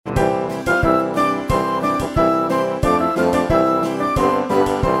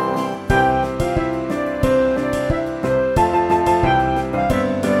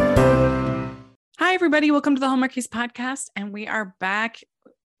everybody. Welcome to the Hallmark podcast. And we are back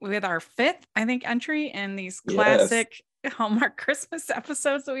with our fifth, I think, entry in these classic Hallmark Christmas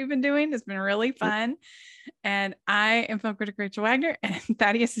episodes that we've been doing. It's been really fun. And I am film critic Rachel Wagner, and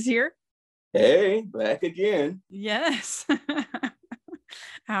Thaddeus is here. Hey, back again. Yes.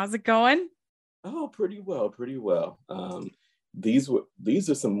 How's it going? Oh, pretty well. These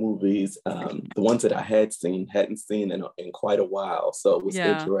are some movies, the ones that I hadn't seen in quite a while. So it was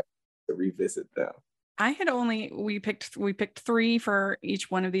interesting to revisit them. We picked three for each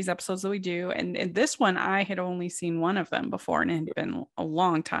one of these episodes that we do. And this one, I had only seen one of them before, and it had been a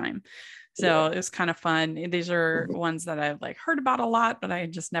long time. So it was kind of fun. These are ones that I've heard about a lot, but I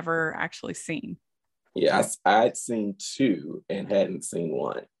had just never actually seen. Yeah, I'd seen two and hadn't seen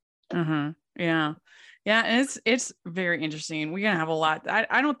one. Yeah. And it's very interesting. We're gonna have a lot.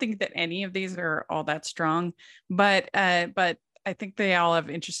 I don't think that any of these are all that strong, but I think they all have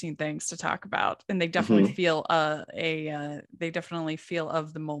interesting things to talk about, and they definitely feel they definitely feel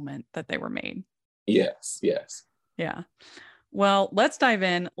of the moment that they were made. Yes. Yeah. Well, let's dive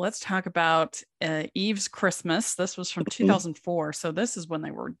in. Let's talk about Eve's Christmas. This was from 2004, so this is when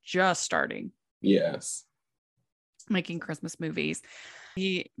they were just starting. Yes. Making Christmas movies.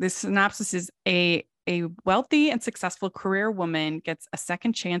 The synopsis is a wealthy and successful career woman gets a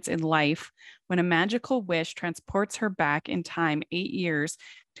second chance in life when a magical wish transports her back in time 8 years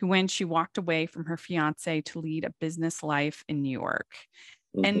to when she walked away from her fiance to lead a business life in New York.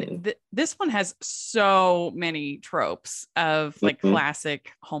 And this one has so many tropes of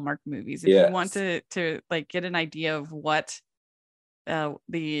classic Hallmark movies. If you want to get an idea of what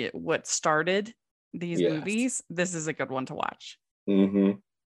started these movies, this is a good one to watch. And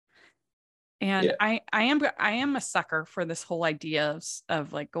I am a sucker for this whole idea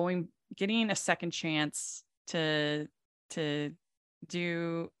of getting a second chance I'm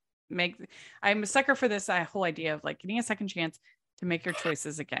a sucker for this whole idea of getting a second chance to make your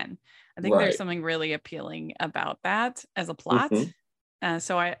choices again. I think there's something really appealing about that as a plot.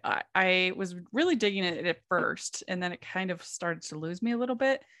 So I was really digging it at first, and then it kind of started to lose me a little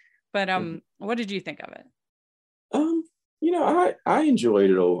bit. But what did you think of it? I enjoyed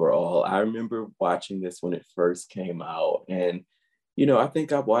it overall. I remember watching this when it first came out, and I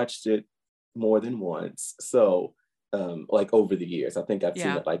think I watched it more than once. So over the years, I think I've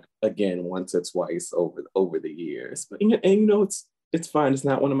seen it again once or twice over the years. But it's fine. It's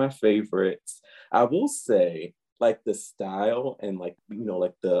not one of my favorites. I will say the style and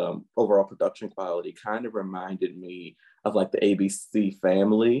the overall production quality kind of reminded me of the ABC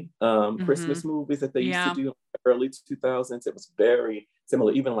Family Christmas movies that they used to do in the early 2000s. It was very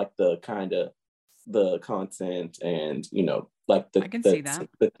similar, even the kind of the content and I can see that.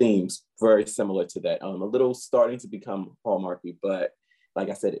 The themes very similar to that. A little starting to become Hallmarky, but like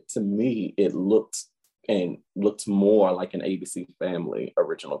I said, to me it looked more like an ABC Family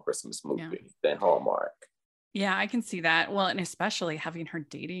original Christmas movie than Hallmark. Yeah, I can see that. Well, and especially having her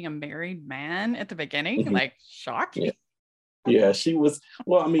dating a married man at the beginning, shocking. Yeah, she was.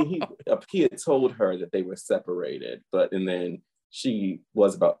 Well, I mean, he had told her that they were separated, and then she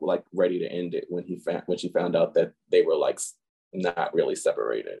was about ready to end it when she found out that they were not really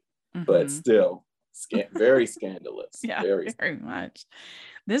separated, but still very scandalous. Yeah, very much.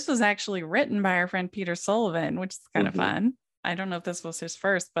 This was actually written by our friend Peter Sullivan, which is kind of fun. I don't know if this was his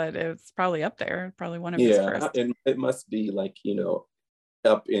first, but it's probably up there. Probably one of his first. Yeah, and it must be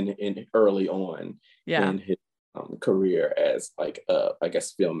up in early on in his career as I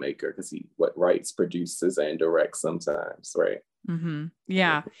guess filmmaker, because he writes, produces, and directs sometimes, right?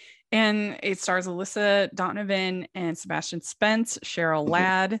 Yeah, and it stars Alyssa Donovan and Sebastian Spence. Cheryl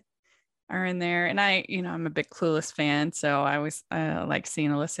Ladd are in there, and I'm a big Clueless fan, so I always like seeing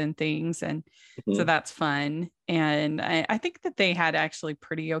Alyssa in things, and so that's fun. And I think that they had actually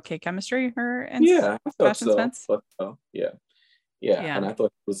pretty okay chemistry, her and Sebastian Spence. Yeah, and I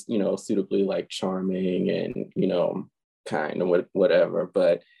thought it was suitably charming and kind of whatever.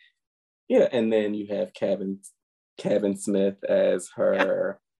 But and then you have Kevin Smith as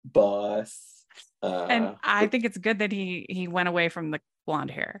her boss, and I think it's good that he went away from the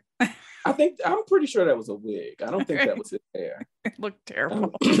blonde hair. I'm pretty sure that was a wig. I don't think that was his hair. It looked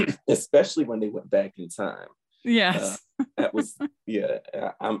terrible, especially when they went back in time. Yes, that was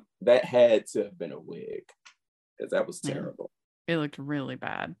that had to have been a wig, because that was terrible. It looked really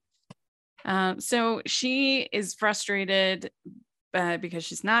bad. So she is frustrated because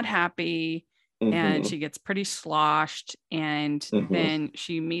she's not happy, and she gets pretty sloshed, and then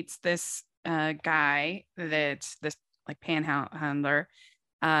she meets this guy that's this panhandler.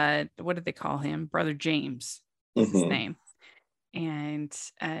 What did they call him? Brother James is his name. And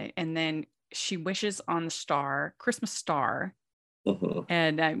then she wishes on the star, Christmas star. Mm-hmm.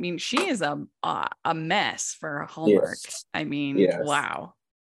 And I mean, she is a mess for Hallmark. Yes. I mean, Yes. wow.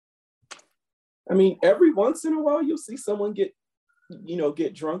 I mean, every once in a while you'll see someone get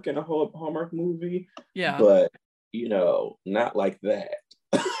drunk in a whole Hallmark movie, Yeah. but not like that.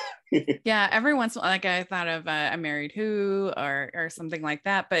 Yeah, every once in a while, like I thought of I Married Who or something like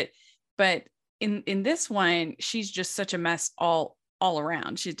that, but in this one, she's just such a mess all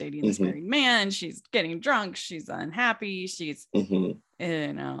around. She's dating this Mm-hmm. married man, she's getting drunk, she's unhappy, she's Mm-hmm.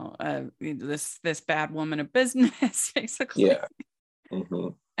 this bad woman of business basically. Yeah.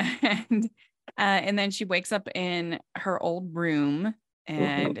 Mm-hmm. And then she wakes up in her old room Mm-hmm.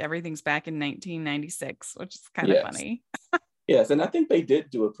 and everything's back in 1996, which is kind of Yes. funny. Yes, and I think they did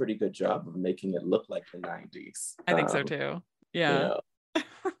do a pretty good job of making it look like the 90s. I think so too. You Yeah. know,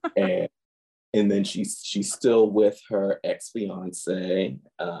 and then she's still with her ex-fiance.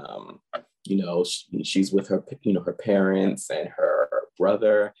 She's with her parents and her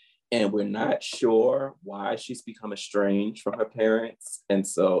brother, and we're not sure why she's become estranged from her parents. And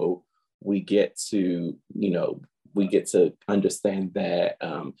so we get to understand that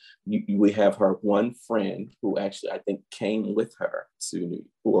we have her one friend who actually I think came with her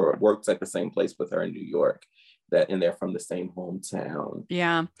or works at the same place with her in New York, and they're from the same hometown.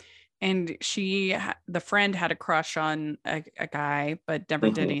 Yeah. And the friend had a crush on a guy, but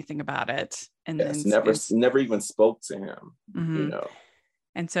never did Mm-hmm. anything about it. And Yes, then, never even spoke to him. mm-hmm.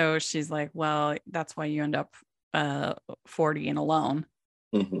 And so she's like, well, that's why you end up 40 and alone.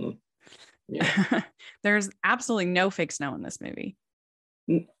 Mm-hmm. Yeah. There's absolutely no fake snow in this movie.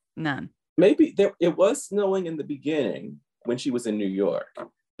 None. Maybe it was snowing in the beginning when she was in New York,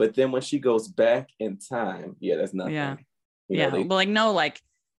 but then when she goes back in time, there's nothing. Yeah. Well, like no like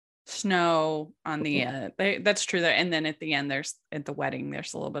snow on the that's true there. And then at the end, at the wedding,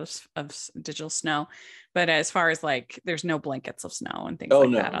 there's a little bit of digital snow, but as far as like there's no blankets of snow and things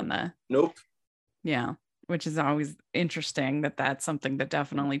that on the nope. Yeah, which is always interesting that's something that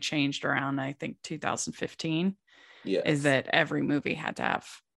definitely changed around I think 2015. Yes. Is that every movie had to have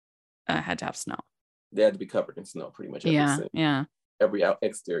snow. They had to be covered in snow pretty much every scene. Yeah. Every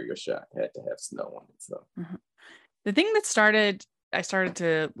exterior shot had to have snow on it. So the thing that I started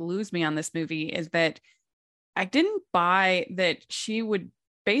to lose me on this movie is that I didn't buy that she would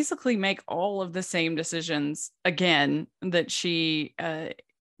basically make all of the same decisions again that she had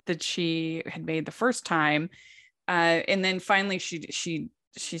made the first time, and then finally she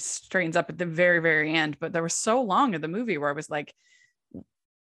straightens up at the very very end. But there was so long of the movie where I was like,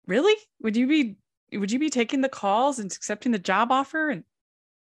 really, would you be taking the calls and accepting the job offer, and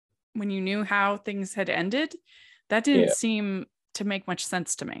when you knew how things had ended? That didn't seem to make much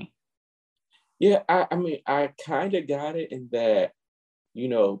sense to me. Yeah, I mean, I kind of got it in that,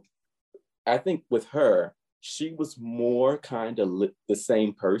 I think with her, she was more kind of the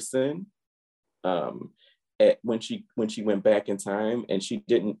same person when she went back in time, and she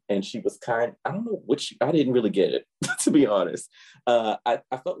was I don't know I didn't really get it to be honest. I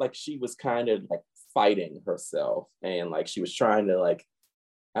felt like she was kind of like fighting herself, and like she was trying to like,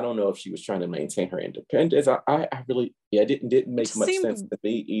 I don't know if she was trying to maintain her independence. I really, it didn't make much sense to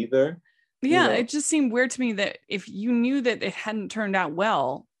me either. Yeah, it just seemed weird to me that if you knew that it hadn't turned out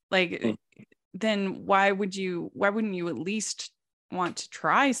well, like then why wouldn't you at least want to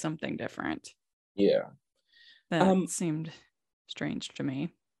try something different? Yeah. That seemed strange to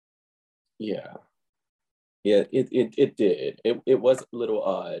me. Yeah. Yeah, it did. It was a little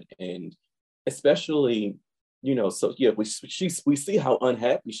odd, and especially, so yeah, we see how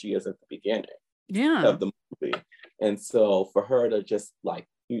unhappy she is at the beginning of the movie. And so for her to just like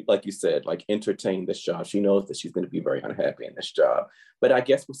you said, like entertain this job, she knows that she's going to be very unhappy in this job. But I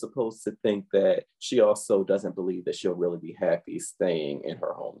guess we're supposed to think that she also doesn't believe that she'll really be happy staying in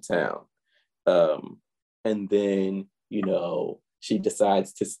her hometown. And then, she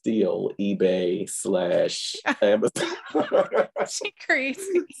decides to steal eBay / Amazon. She creates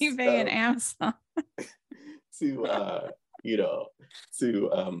eBay and Amazon to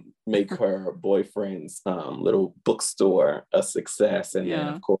make her boyfriend's little bookstore a success. And then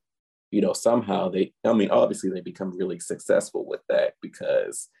of course, somehow obviously they become really successful with that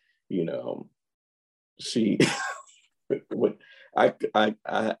because, she I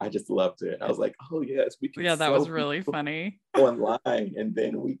just loved it. I was like, oh yes, we can. Yeah, that was really funny. Online, and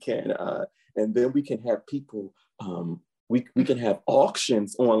then we can have people. We can have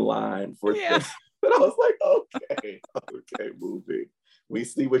auctions online for things. And I was like, okay, movie. We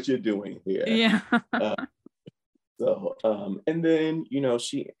see what you're doing here. Yeah. So, and then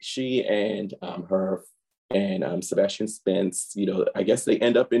she and her and Sebastian Spence, I guess they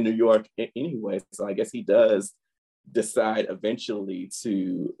end up in New York anyway. So I guess he does decide eventually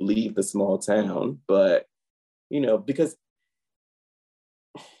to leave the small town, but because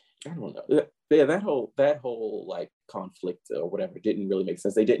I don't know. Yeah, that whole like conflict or whatever didn't really make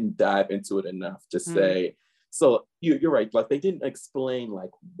sense. They didn't dive into it enough to say. So you're right. Like they didn't explain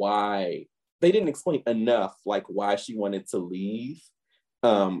like why. They didn't explain enough like why she wanted to leave.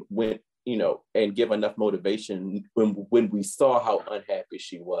 When and give enough motivation when we saw how unhappy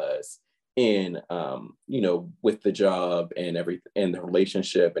she was in with the job and everything and the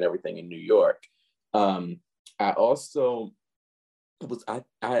relationship and everything in New York. I also it was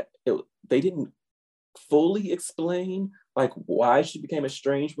they didn't fully explain like why she became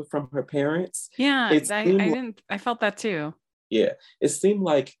estranged from her parents. Yeah, It I seemed didn't. I felt that too. yeah, it seemed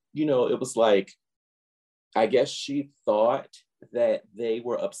like it was like I guess she thought that they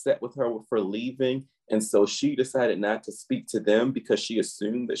were upset with her for leaving, and so she decided not to speak to them because she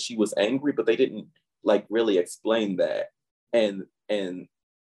assumed that she was angry, but they didn't like really explain that. And I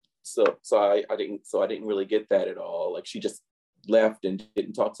didn't really get that at all. Like she just left and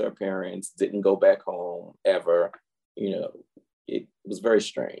didn't talk to her parents, didn't go back home ever. It was very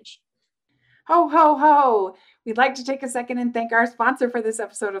strange. Ho, ho, ho. We'd like to take a second and thank our sponsor for this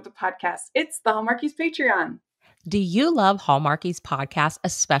episode of the podcast. It's the Hallmarkies Patreon. Do you love Hallmarkies podcast,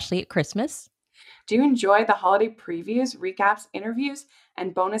 especially at Christmas? Do you enjoy the holiday previews, recaps, interviews,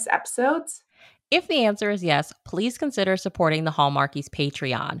 and bonus episodes? If the answer is yes, please consider supporting the Hallmarkies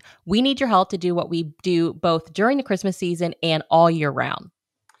Patreon. We need your help to do what we do both during the Christmas season and all year round.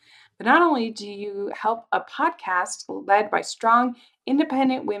 But not only do you help a podcast led by strong,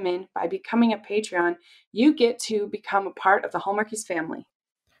 independent women by becoming a Patreon, you get to become a part of the Hallmarkies family.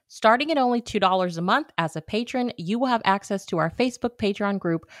 Starting at only $2 a month as a patron, you will have access to our Facebook Patreon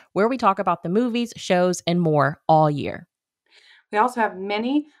group where we talk about the movies, shows, and more all year. We also have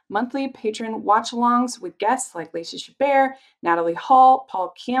many monthly patron watch-alongs with guests like Lacey Chabert, Natalie Hall,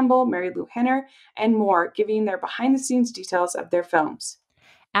 Paul Campbell, Mary Lou Henner, and more, giving their behind-the-scenes details of their films.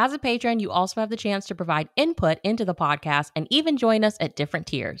 As a patron, you also have the chance to provide input into the podcast and even join us at different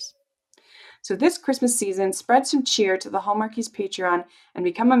tiers. So this Christmas season, spread some cheer to the Hallmarkies Patreon and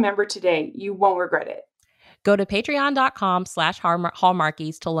become a member today. You won't regret it. Go to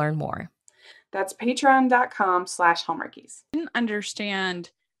patreon.com/Hallmarkies to learn more. That's patreon.com/Hallmarkies. I didn't understand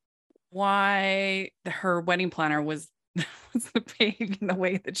why her wedding planner was paid in the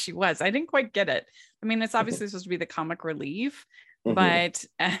way that she was. I didn't quite get it. I mean, it's obviously supposed to be the comic relief, but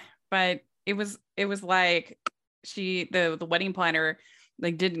it was like the wedding planner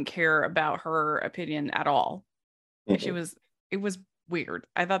like didn't care about her opinion at all. Like it was weird.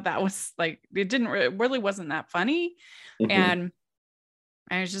 I thought that was like it really wasn't that funny. And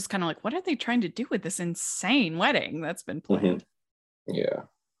I was just kind of like, what are they trying to do with this insane wedding that's been planned? Yeah.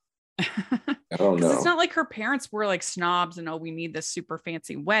 I don't know. It's not like her parents were like snobs and we need this super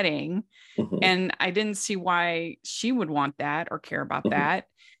fancy wedding. And I didn't see why she would want that or care about that.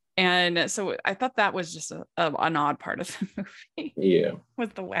 And so I thought that was just an odd part of the movie. Yeah.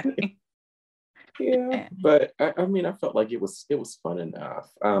 With the wedding. Yeah. But I mean, I felt like it was fun enough.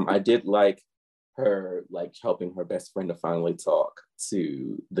 I did like her like helping her best friend to finally talk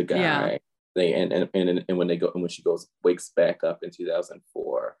to the guy. And when she wakes back up in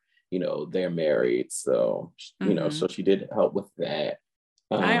 2004, they're married. So so she did help with that.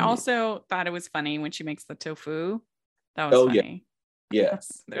 I also thought it was funny when she makes the tofu. That was funny.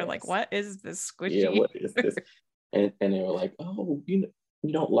 Yes. They're like, what is this squishy? Yeah, what is this? And they were like, oh, you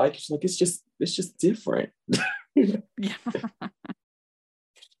don't like it. She's like, it's just different.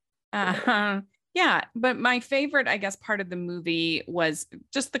 Yeah, but my favorite, I guess, part of the movie was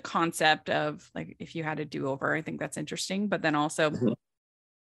just the concept of like if you had a do-over. I think that's interesting. But then also,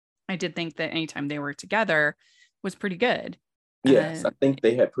 I did think that anytime they were together was pretty good. Yes, I think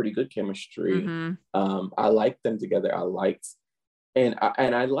they had pretty good chemistry. I liked them together. I liked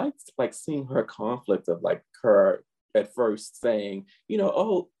like seeing her conflict of like her at first saying,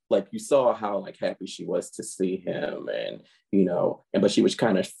 like you saw how like happy she was to see him and but she was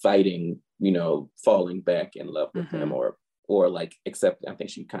kind of fighting, falling back in love with him or like except I think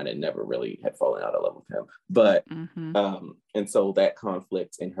she kind of never really had fallen out of love with him. But and so that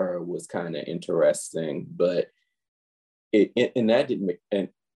conflict in her was kind of interesting, but that didn't make and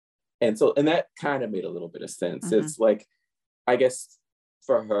that kind of made a little bit of sense. It's like I guess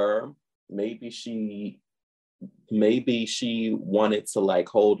for her, maybe she wanted to like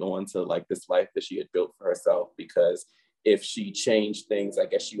hold on to like this life that she had built for herself, because if she changed things, I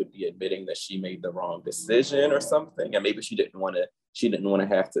guess she would be admitting that she made the wrong decision or something. And maybe she didn't want to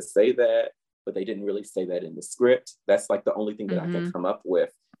have to say that. but they didn't really say that in the script. That's like the only thing that I can come up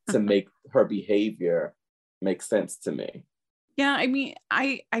with to make her behavior make sense to me. Yeah, I mean,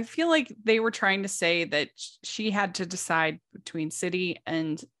 I feel like they were trying to say that she had to decide between city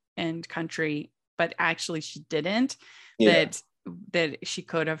and country, but actually she didn't. Yeah. That she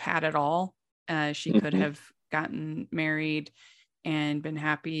could have had it all. She could have gotten married and been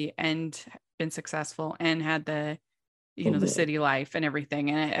happy and been successful and had the, you know, the city life and everything.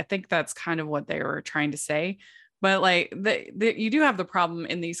 And I think that's kind of what they were trying to say. But like you do have the problem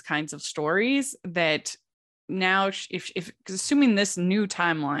in these kinds of stories that now if assuming this new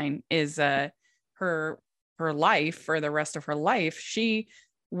timeline is her life for the rest of her life, she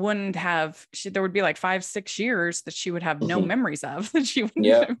wouldn't have there would be like 5-6 years that she would have no memories of, that she wouldn't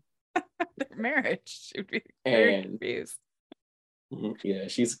have their marriage. She would be very confused. Yeah,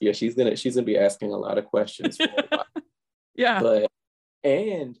 she's gonna be asking a lot of questions for a while. Yeah. But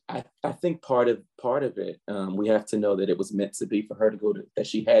and I think part of it, we have to know that it was meant to be for her to that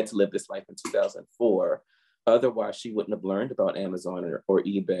she had to live this life in 2004. Otherwise, she wouldn't have learned about Amazon or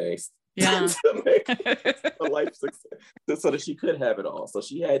eBay to make a life success, so that she could have it all. So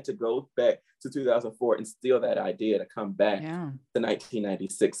she had to go back to 2004 and steal that idea to come back to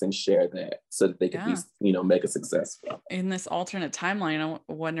 1996 and share that, so that they could be, you know, mega successful. In this alternate timeline,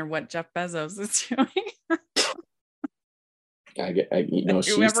 I wonder what Jeff Bezos is doing. You know,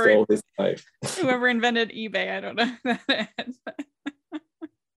 she stole his life. Whoever invented eBay, I don't know who that is.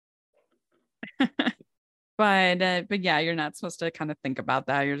 But yeah, you're not supposed to kind of think about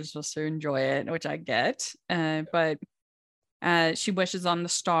that. You're just supposed to enjoy it, which I get. But she wishes on the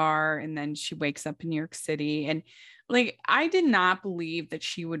star, and then she wakes up in New York City. And like, I did not believe that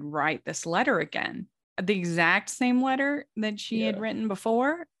she would write this letter again, the exact same letter that she had written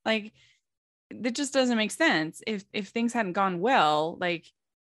before. Like, that just doesn't make sense. If things hadn't gone well, like,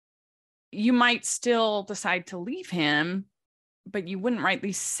 you might still decide to leave him, but you wouldn't write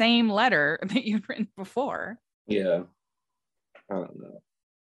the same letter that you'd written before. Yeah. I don't know.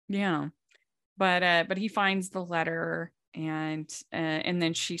 Yeah. But he finds the letter, and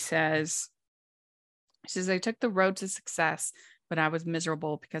then she says, I took the road to success, but I was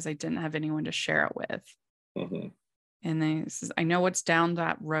miserable because I didn't have anyone to share it with. And then he says, I know what's down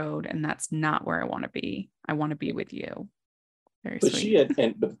that road, and that's not where I want to be. I want to be with you. Very but sweet.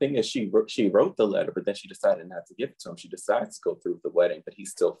 But the thing is, she wrote the letter, but then she decided not to give it to him. She decides to go through with the wedding, but he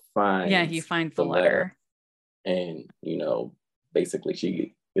still finds. Yeah, he finds the letter. And, you know, basically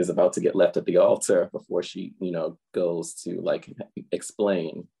she is about to get left at the altar before she, you know, goes to like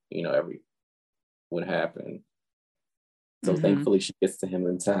explain, you know, what happened. So thankfully she gets to him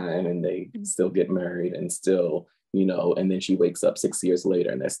in time, and they still get married, and still, you know, and then she wakes up 6 years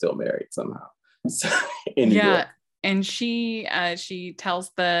later and they're still married somehow. So, in New York. And she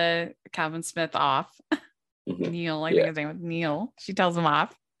tells the Calvin Smith off. Neil, I think his name was Neil. She tells him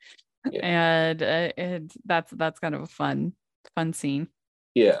off. And that's kind of a fun scene.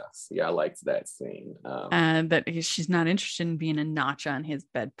 Yes, yeah, I liked that scene. That she's not interested in being a notch on his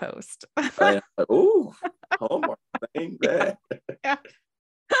bedpost. Ooh, Hallmark saying that.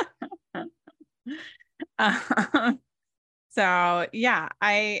 So yeah,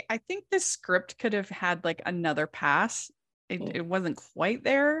 I think this script could have had like another pass. It wasn't quite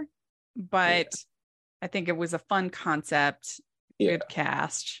there, but I think it was a fun concept, good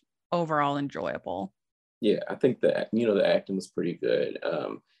cast, overall enjoyable. Yeah, I think that, you know, the acting was pretty good.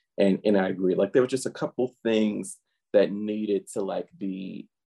 And I agree. Like, there were just a couple things that needed to like be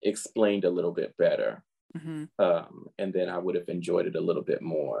explained a little bit better. And then I would have enjoyed it a little bit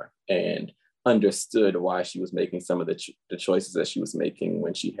more and understood why she was making some of the choices that she was making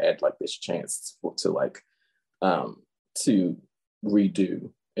when she had like this chance to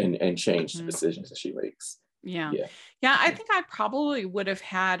redo and change the decisions that she makes. Yeah, I think I probably would have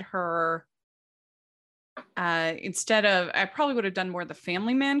had her I probably would have done more the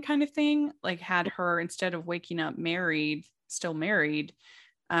family man kind of thing, like had her, instead of waking up still married,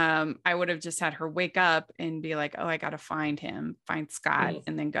 I would have just had her wake up and be like, oh, I gotta find Scott,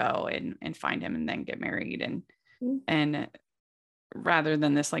 and then go and find him and then get married, and rather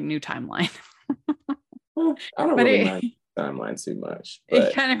than this like new timeline. I don't really mind timeline too much, but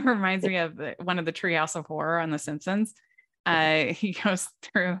it kind of reminds me of one of the Treehouse of Horror on The Simpsons. He goes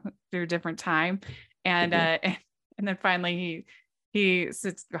through different time, and then finally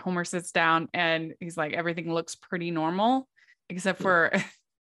Homer sits down, and he's like, everything looks pretty normal except for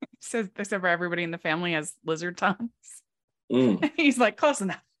except for everybody in the family has lizard tongues. He's like, close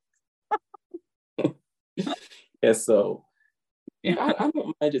enough. Yeah, so I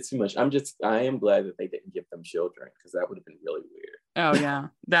don't mind it too much. I am glad that they didn't give them children, because that would have been really weird. Oh yeah,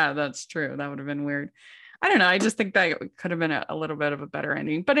 that's true. That would have been weird. I don't know. I just think that it could have been a little bit of a better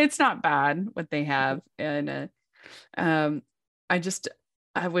ending, but it's not bad what they have. And um, I just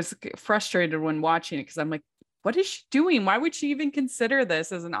I was frustrated when watching it because I'm like, what is she doing? Why would she even consider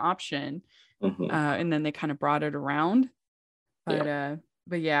this as an option? And then they kind of brought it around. But Yeah.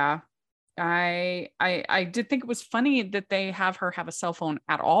 but yeah, I did think it was funny that they have her have a cell phone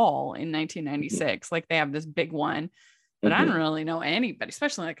at all in 1996. Like they have this big one, but I don't really know anybody,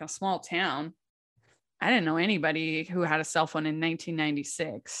 especially like a small town. I didn't know anybody who had a cell phone in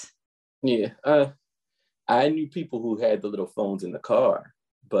 1996. Yeah. I knew people who had the little phones in the car,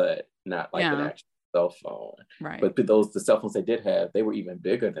 but not like an Yeah, actual cell phone. right. But the cell phones they did have, they were even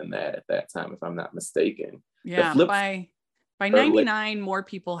bigger than that at that time, if I'm not mistaken. The Yeah, flip by or late. 99 more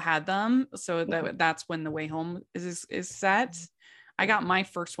people had them, so that's when The Way Home is set. I got my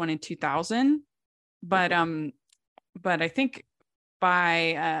first one in 2000, but I think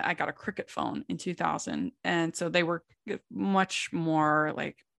by I got a Cricket phone in 2000, and so they were much more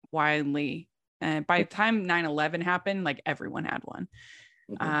like widely. And by the time 9/11 happened, like everyone had one.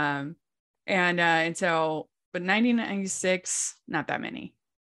 And so, but 1996, not that many,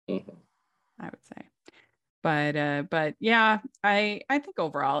 I would say. But yeah, I think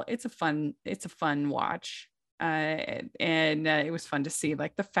overall it's a fun watch. And it was fun to see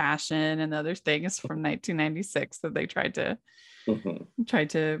like the fashion and other things from 1996 that they tried to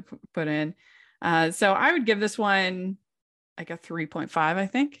put in. So I would give this one like a 3.5, I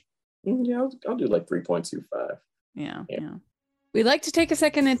think. Yeah, I'll do like 3.25. Yeah. We'd like to take a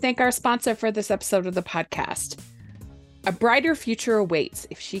second and thank our sponsor for this episode of the podcast. A brighter future awaits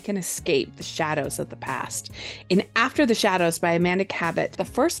if she can escape the shadows of the past. In After the Shadows by Amanda Cabot, the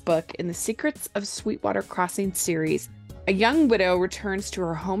first book in the Secrets of Sweetwater Crossing series, a young widow returns to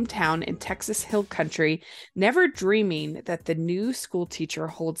her hometown in Texas Hill Country, never dreaming that the new school teacher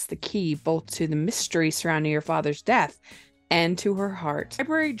holds the key both to the mystery surrounding her father's death and to her heart. The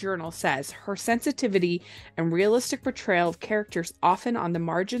Library Journal says her sensitivity and realistic portrayal of characters often on the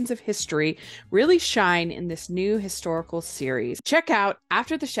margins of history really shine in this new historical series. Check out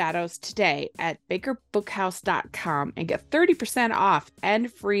After the Shadows today at bakerbookhouse.com and get 30% off and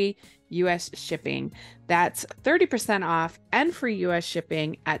free U.S. shipping. That's 30% off and free U.S.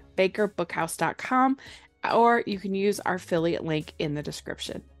 shipping at bakerbookhouse.com, or you can use our affiliate link in the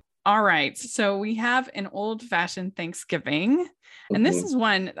description. All right. So we have an old-fashioned Thanksgiving. And this is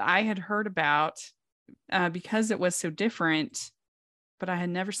one I had heard about because it was so different, but I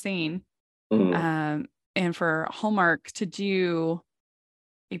had never seen. And for Hallmark to do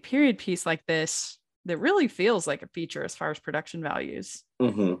a period piece like this that really feels like a feature as far as production values.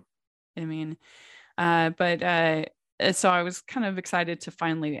 I mean, but so I was kind of excited to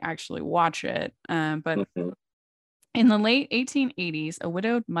finally actually watch it. But in the late 1880s, a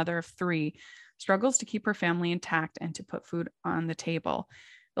widowed mother of three struggles to keep her family intact and to put food on the table.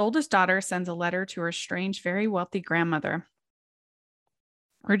 The oldest daughter sends a letter to her strange, very wealthy grandmother,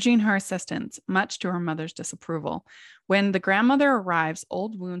 urging her assistance, much to her mother's disapproval. When the grandmother arrives,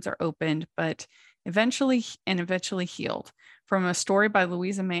 old wounds are opened, but eventually healed. From a story by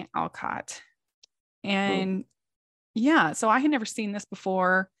Louisa May Alcott. And yeah, so I had never seen this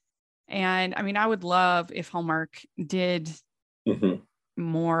before. And I mean, I would love if Hallmark did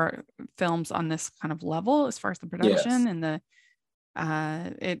more films on this kind of level as far as the production and the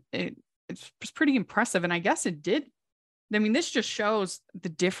it was pretty impressive. And I guess it did. I mean, this just shows the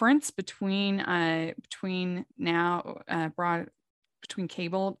difference between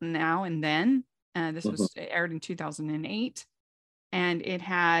cable now and then. This was aired in 2008, and it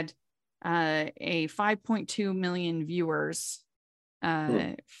had a 5.2 million viewers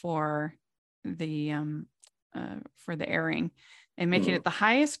for the airing, and making it the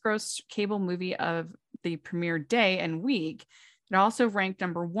highest gross cable movie of the premiere day and week. It also ranked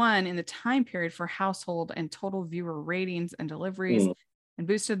number one in the time period for household and total viewer ratings and deliveries, and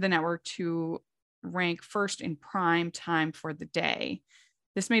boosted the network to rank first in prime time for the day.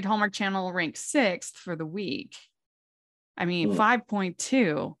 This made Hallmark Channel rank 6th for the week. I mean,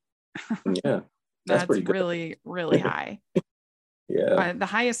 5.2. Yeah, that's pretty good. Really, really high. Yeah. The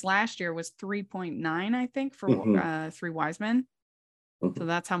highest last year was 3.9, I think, for Three Wise Men. So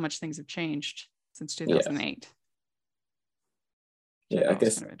that's how much things have changed since 2008. Yeah, I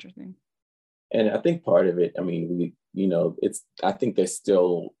guess kind of interesting. And I think part of it, I mean, I think they're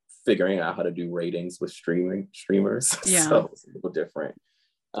still figuring out how to do ratings with streamers. Yeah. So it's a little different.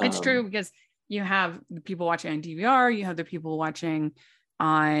 It's true, because you have the people watching on DVR, you have the people watching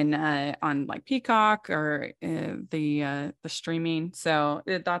on like Peacock or the streaming. So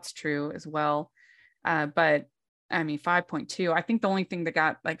that's true as well. But I mean, 5.2. I think the only thing that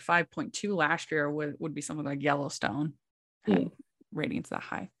got like 5.2 last year would be something like Yellowstone had ratings that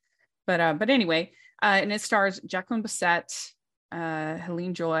high. But anyway, and it stars Jacqueline Bisset,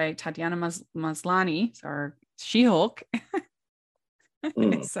 Helene Joy, Tatiana Maslany, our She-Hulk.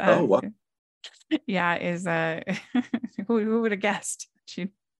 Oh, wow. Yeah, is who would have guessed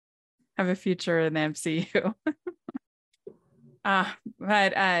she'd have a future in the MCU?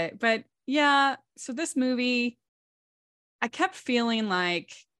 But yeah, so this movie, I kept feeling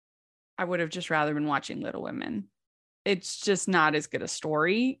like I would have just rather been watching Little Women. It's just not as good a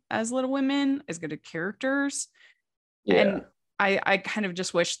story as Little Women, as good of characters. Yeah. And I kind of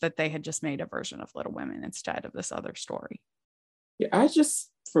just wish that they had just made a version of Little Women instead of this other story. Yeah,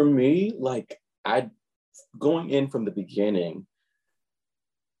 for me, like, going in from the beginning,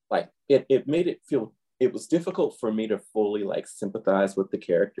 like it made it feel, it was difficult for me to fully like sympathize with the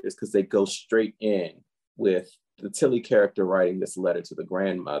characters because they go straight in with the Tilly character writing this letter to the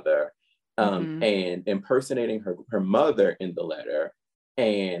grandmother, and impersonating her mother in the letter,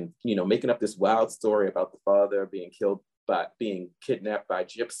 and making up this wild story about the father being kidnapped by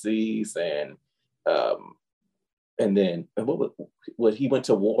gypsies, and then what he went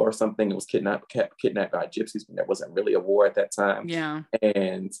to war or something. It was kidnapped by gypsies when there wasn't really a war at that time. Yeah.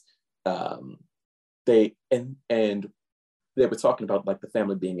 And they they were talking about like the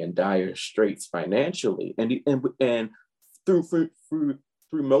family being in dire straits financially, and through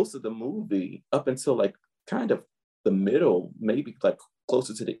most of the movie up until like kind of the middle, maybe like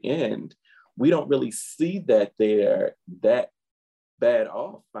closer to the end, we don't really see that they're that bad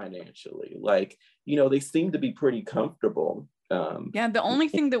off financially. Like, they seem to be pretty comfortable. Yeah, the only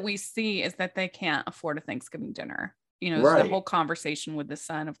thing that we see is that they can't afford a Thanksgiving dinner. There's right. the whole conversation with the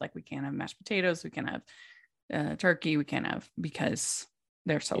son of like, we can't have mashed potatoes, we can't have turkey, we can't have, because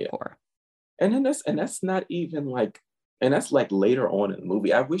they're so poor. And then that's not even like, and that's like later on in the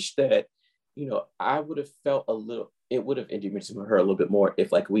movie. I wish that, I would have felt it would have introduced her a little bit more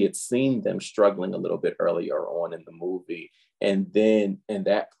if like we had seen them struggling a little bit earlier on in the movie. And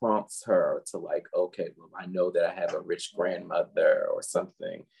that prompts her to like, okay, well, I know that I have a rich grandmother or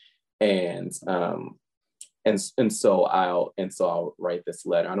something. And so I'll write this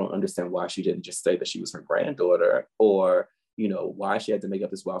letter. I don't understand why she didn't just say that she was her granddaughter, or why she had to make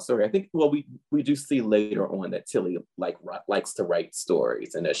up this wild story. I think, well, we do see later on that Tilly likes to write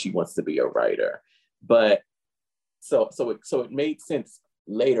stories and that she wants to be a writer. But so it made sense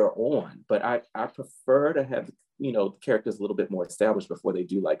later on. But I prefer to have the characters a little bit more established before they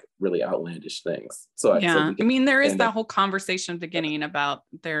do like really outlandish things. I mean, there is that whole conversation at the beginning about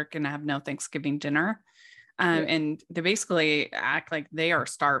they're gonna have no Thanksgiving dinner. And they basically act like they are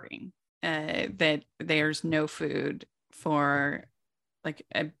starving, that there's no food for like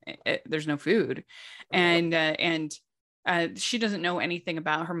there's no food, and she doesn't know anything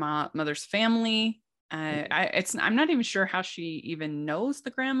about her mother's family. I'm not even sure how she even knows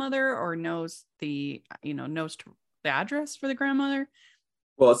the grandmother or knows the address for the grandmother.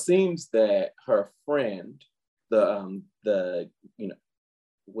 Well, it seems that her friend, what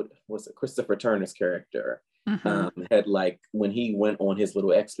was it, Christopher Turner's character, had like, when he went on his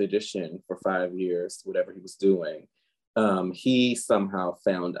little expedition for 5 years, whatever he was doing, he somehow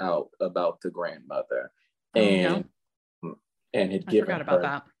found out about the grandmother, and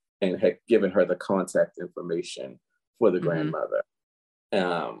had given her the contact information for the grandmother.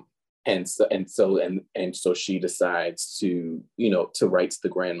 And so she decides to write to the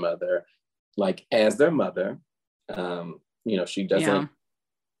grandmother, like, as their mother. She doesn't.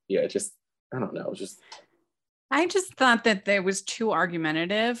 Just, I don't know. I just thought that there was too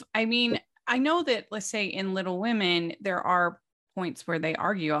argumentative. I mean, I know that, let's say in Little Women, there are points where they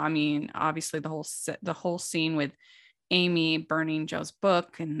argue. I mean, obviously the whole scene with Amy burning Joe's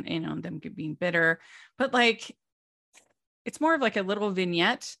book and, them being bitter, but like, it's more of like a little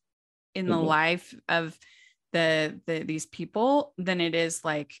vignette in the life of these people than it is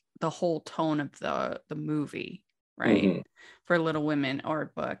like the whole tone of the movie, right? For Little Women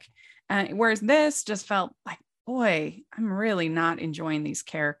or book. Whereas this just felt like, boy, I'm really not enjoying these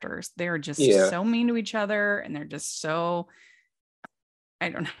characters. They're just so mean to each other, and they're just so, I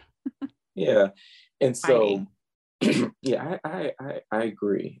don't know. Yeah. And so, I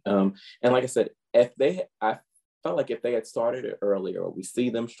agree. And like I said, I felt like if they had started it earlier, we see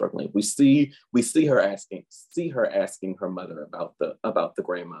them struggling. We see her asking her mother about the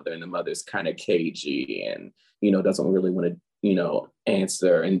grandmother, and the mother's kind of cagey and doesn't really want to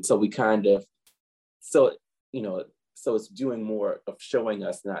answer. And so we kind of so it's doing more of showing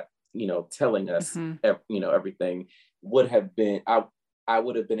us, not telling us everything. Would have been, I I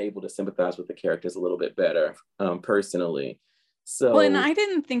would have been able to sympathize with the characters a little bit better, personally. Well, and So I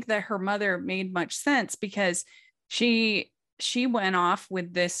didn't think that her mother made much sense because she went off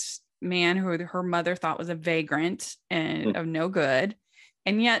with this man who her mother thought was a vagrant and of no good.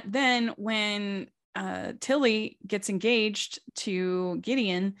 And yet then when Tilly gets engaged to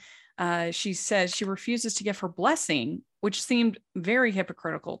Gideon, she says she refuses to give her blessing, which seemed very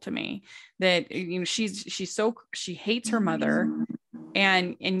hypocritical to me. That, you know, she hates her mother,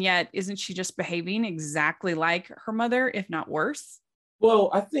 and yet isn't she just behaving exactly like her mother, if not worse? well,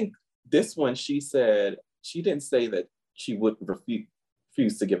 I think this one, she said she didn't say that she would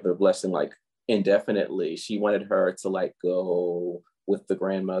refuse to give the blessing like indefinitely. She wanted her to like go with the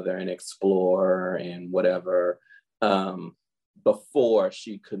grandmother and explore and whatever, before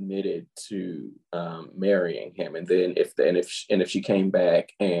she committed to marrying him. And then if she came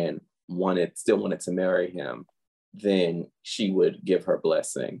back and still wanted to marry him, then she would give her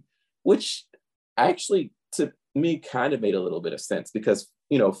blessing, which actually to me kind of made a little bit of sense because,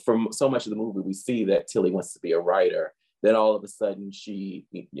 you know, from so much of the movie, we see that Tilly wants to be a writer. Then all of a sudden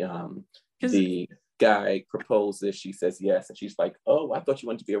the guy proposes, she says yes. And she's like, oh, I thought you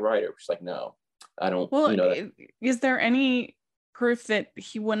wanted to be a writer. She's like, no, I don't, Well, you know. is there any proof that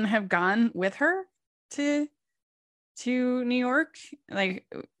he wouldn't have gone with her to New York? Like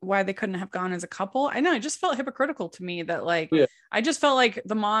why they couldn't have gone as a couple? I know it just felt hypocritical to me that like Yeah. I just felt like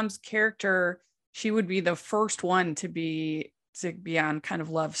the mom's character, she would be the first one to be on kind of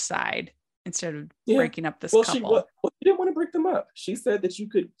love's side instead of breaking up this couple. She didn't want to break them up. She said that you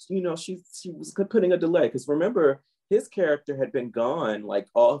could, you know, she was putting a delay because remember his character had been gone like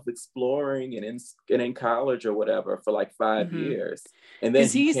off exploring and in college or whatever for like 5 years, and then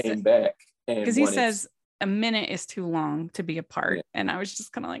he came back and because he says a minute is too long to be apart. Yeah. And I was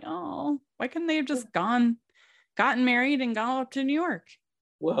just kind of like, oh, why couldn't they have just gotten married and gone up to New York?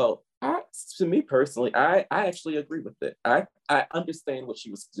 Well, to me personally, I actually agree with it. I understand what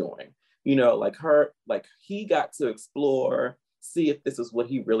she was doing. You know, like he got to explore, see if this is what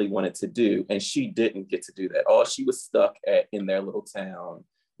he really wanted to do, and she didn't get to do that. All she was stuck in their little town,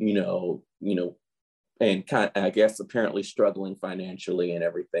 you know, and I guess apparently struggling financially and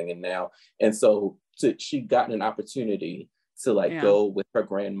everything. And so she got an opportunity to go with her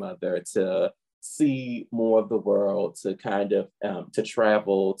grandmother to see more of the world, to kind of to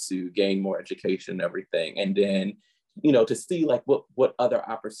travel, to gain more education and everything. And then, you know, to see like what other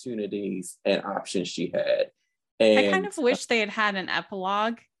opportunities and options she had. And I kind of wish they had an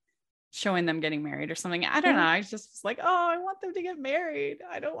epilogue showing them getting married or something. I don't know. I just was like, oh, I want them to get married.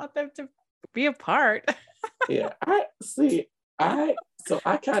 I don't want them to be apart. Yeah, I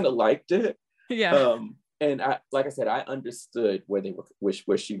kind of liked it. Yeah. And like I said, I understood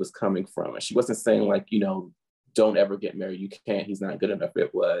where she was coming from. And she wasn't saying like, you know, don't ever get married. You can't, he's not good enough.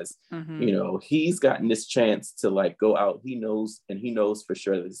 It was, you know, he's gotten this chance to like go out. He knows for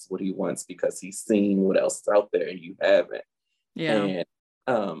sure this is what he wants because he's seen what else is out there and you haven't. Yeah.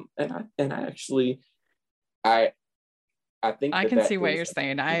 And I actually, I think I can see what you're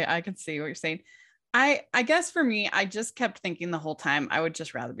saying. I can see what you're saying. I guess for me, I just kept thinking the whole time I would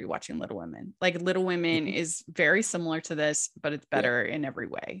just rather be watching Little Women. Like Little Women is very similar to this, but it's better in every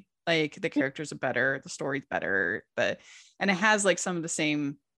way. Like the characters are better, the story's better, and it has like some of the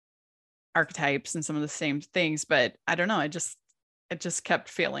same archetypes and some of the same things, but I don't know. It just kept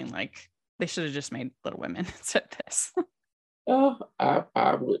feeling like they should have just made Little Women instead of this. Oh, I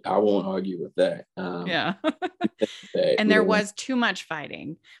won't argue with that. Yeah. And there was too much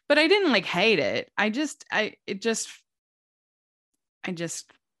fighting, but I didn't like hate it. I just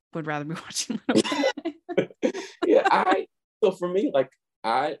would rather be watching Little Women. Yeah, so for me, like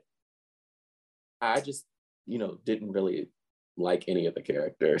I just, you know, didn't really like any of the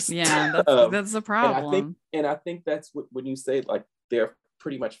characters. Yeah, that's the problem. And I think that's what, when you say like they're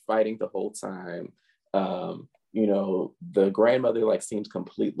pretty much fighting the whole time. You know, the grandmother like seems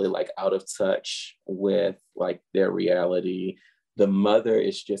completely like out of touch with like their reality. The mother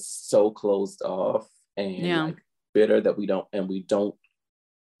is just so closed off and like bitter that we don't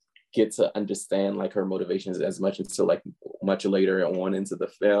get to understand like her motivations as much until like much later on into the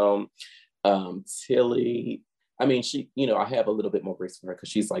film. Tilly, I mean, she, you know, I have a little bit more grace for her because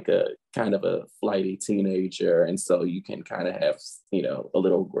she's like a kind of a flighty teenager. And so you can kind of have, you know, a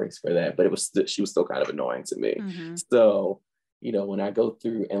little grace for that, but she was still kind of annoying to me. Mm-hmm. So, you know, when I go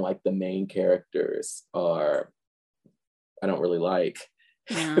through and like the main characters I don't really like,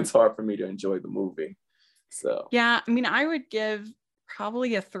 it's hard for me to enjoy the movie. So, yeah, I mean, I would give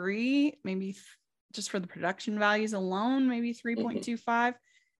probably a 3, maybe just for the production values alone, maybe 3.25.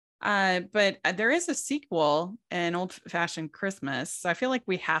 But there is a sequel, An Old Fashioned Christmas. So I feel like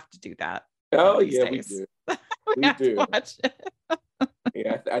we have to do that. Oh these yeah, days. we do. We have to watch it.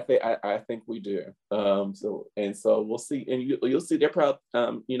 Yeah, I think we do. So we'll see, and you'll see they're probably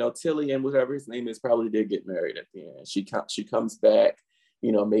Tilly and whatever his name is probably did get married at the end. She comes back,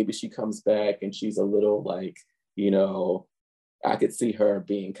 maybe she comes back and she's a little like, I could see her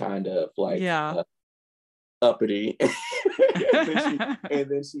being kind of like uppity,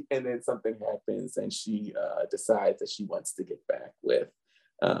 and then something happens and she decides that she wants to get back with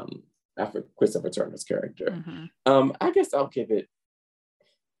after Christopher Turner's character. I guess I'll give it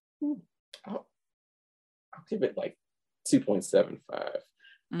like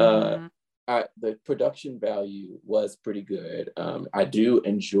 2.75. The production value was pretty good. I do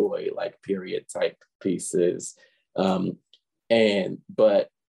enjoy like period type pieces, but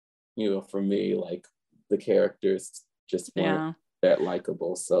for me, like the characters just weren't that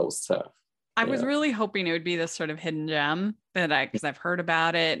likable, so it's tough. I was really hoping it would be this sort of hidden gem because I've heard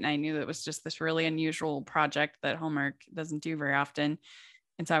about it and I knew it was just this really unusual project that Hallmark doesn't do very often.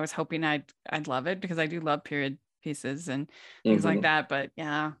 And so I was hoping I'd love it because I do love period pieces and things like that. But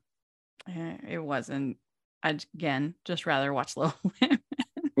yeah, it wasn't. I'd again just rather watch Little Women.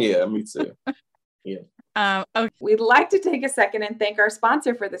 Yeah, me too. Yeah. Okay. We'd like to take a second and thank our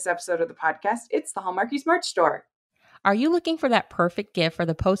sponsor for this episode of the podcast. It's the Hallmarkies merch store. Are you looking for that perfect gift for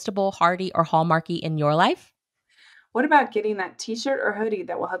the postable, hearty, or Hallmarky in your life? What about getting that t-shirt or hoodie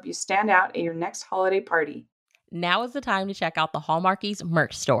that will help you stand out at your next holiday party? Now is the time to check out the Hallmarkies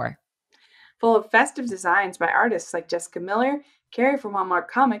merch store. Full of festive designs by artists like Jessica Miller, Carrie from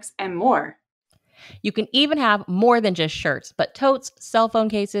Hallmark Comics, and more. You can even have more than just shirts, but totes, cell phone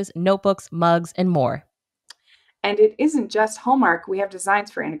cases, notebooks, mugs, and more. And it isn't just Hallmark. We have designs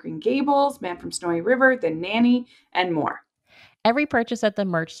for Anna Green Gables, Man from Snowy River, The Nanny, and more. Every purchase at the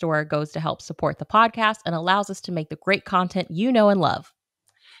merch store goes to help support the podcast and allows us to make the great content you know and love.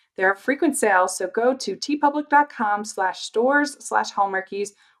 There are frequent sales, so go to tpublic.com/stores/Hallmarkies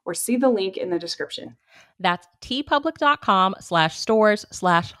or see the link in the description. That's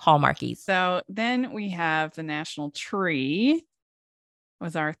tpublic.com/stores/Hallmarkies. So then we have The National Tree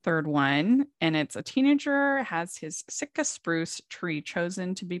was our third one. And it's a teenager has his Sitka spruce tree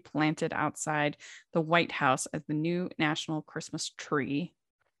chosen to be planted outside the White House as the new national Christmas tree.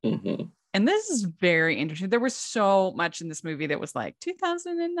 And this is very interesting. There was so much in this movie that was like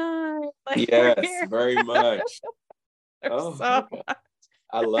 2009. Like, yes, very much. So much.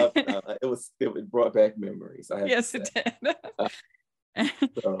 I love it. It brought back memories. Yes, it did.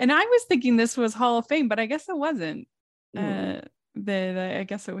 And I was thinking this was Hall of Fame, but I guess it wasn't. I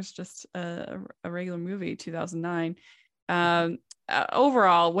guess it was just a regular movie, 2009.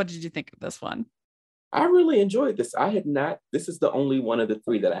 Overall, what did you think of this one? I really enjoyed this. This is the only one of the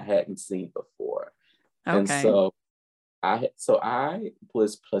three that I hadn't seen before. Okay. And so I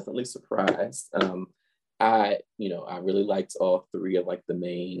was pleasantly surprised. I really liked all three of like the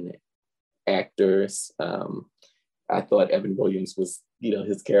main actors. I thought Evan Williams was,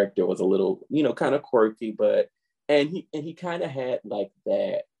 his character was a little, kind of quirky, but he kind of had like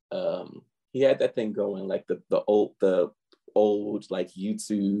that. He had that thing going, like the old like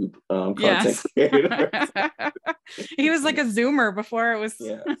YouTube content creator. He was like a Zoomer before it was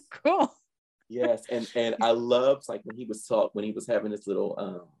cool. Yes, and I loved like when he was having his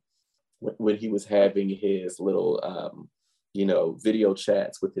little when he was having his little video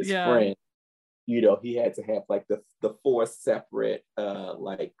chats with his friend. He had to have like the 4 separate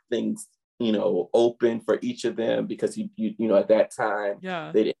like things open for each of them because at that time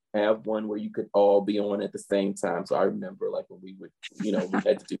they didn't have one where you could all be on at the same time. So I remember like when we would we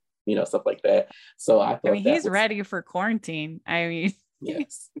had to do stuff like that. So I thought he's ready for quarantine. I mean,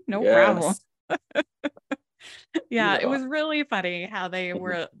 yes, no problem. It was really funny how they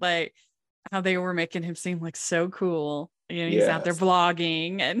were making him seem like so cool. He's out there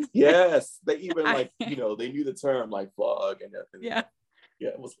vlogging and yes, they even like they knew the term like vlog and everything. Yeah,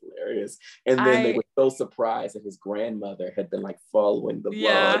 it was hilarious. And then they were so surprised that his grandmother had been like following the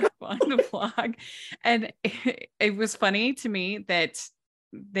vlog. Following the vlog. And it was funny to me that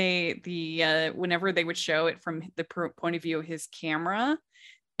whenever they would show it from the point of view of his camera,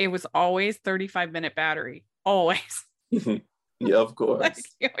 it was always 35-minute battery. Always. Yeah, of course. Like,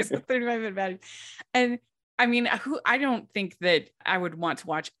 always a 35-minute battery. And I mean, I don't think that I would want to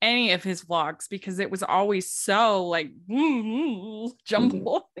watch any of his vlogs because it was always so like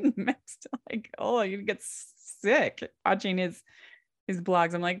jumbled and mixed. Like, you get sick watching his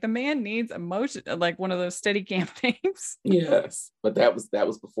vlogs. I'm like, the man needs emotion, like one of those steady cam things. Yes, but that was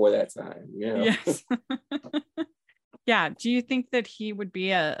before that time. Yes. Yeah. Do you think that he would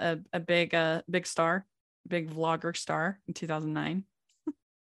be a big star, big vlogger star in 2009?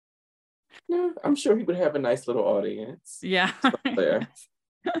 Yeah, I'm sure he would have a nice little audience. Yeah. There.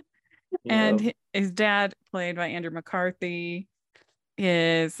 And his dad, played by Andrew McCarthy,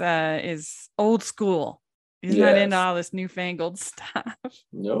 is old school. He's not into all this newfangled stuff.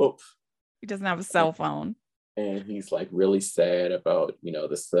 Nope. He doesn't have a cell phone. And he's like really sad about,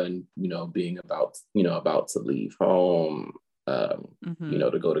 the son, being about to leave home,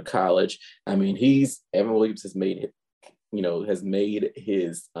 to go to college. I mean, Evan Williams has made it, has made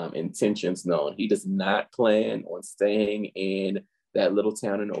his intentions known. He does not plan on staying in that little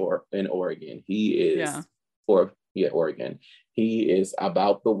town in Oregon. He is, Oregon. He is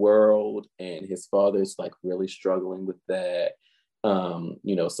about the world, and his father's like really struggling with that.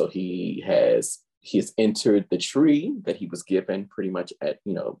 So he's entered the tree that he was given pretty much at,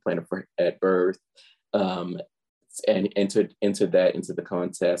 planted for at birth, and entered into the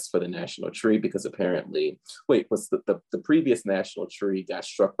contest for the national tree, because apparently, was the previous national tree got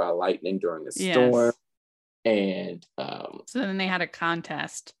struck by lightning during a storm. And so then they had a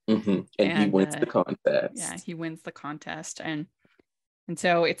contest, and he wins the contest. Yeah, he wins the contest, and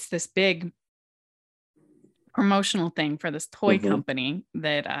so it's this big promotional thing for this toy company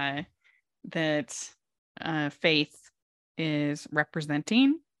that Faith is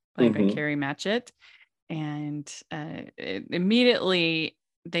representing, played by Carrie Matchett, and immediately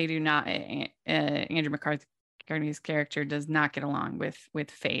they do not. Andrew McCarthy's character does not get along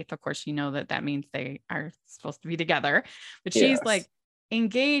with Faith. Of course, that means they are supposed to be together, but she's like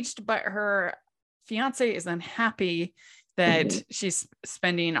engaged, but her fiance is unhappy that she's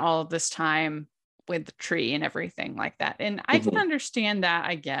spending all of this time with the tree and everything like that. And I can understand that,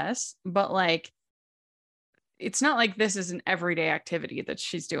 I guess, but like, it's not like this is an everyday activity that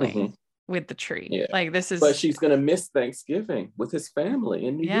she's doing with the tree. Yeah. Like this is, but she's gonna miss Thanksgiving with his family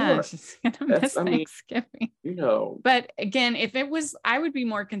in New York. She's gonna miss Thanksgiving. But again, if it was, I would be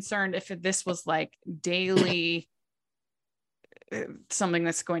more concerned if this was like daily something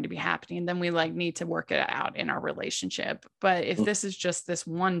that's going to be happening, then we like need to work it out in our relationship. But if this is just this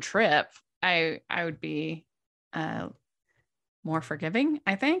one trip, I would be more forgiving,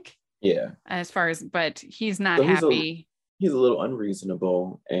 I think. Yeah. As far as, but he's not happy. He's a little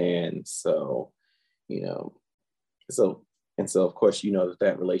unreasonable. And so, so of course,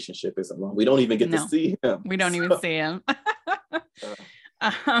 that relationship isn't long. We don't even get to see him. We don't even see him.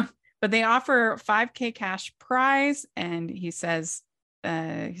 But they offer $5,000 cash prize. And he says,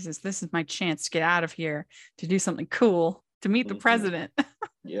 this is my chance to get out of here, to do something cool, to meet the president.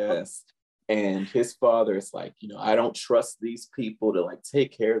 Yes. And his father is like, I don't trust these people to like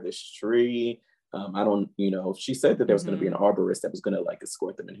take care of this tree. I don't, she said that there was going to be an arborist that was going to like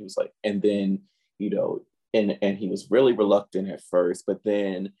escort them. And he was like, and then, and he was really reluctant at first, but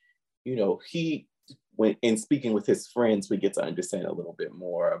then, he went in speaking with his friends, we get to understand a little bit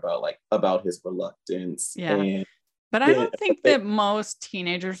more about his reluctance. Yeah. But I don't think that most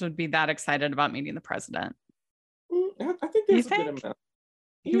teenagers would be that excited about meeting the president. I think there's a good amount.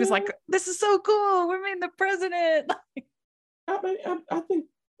 He was like, this is so cool, we're meeting the president. I think,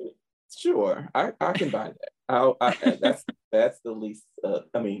 sure, I can buy that. That's the least. I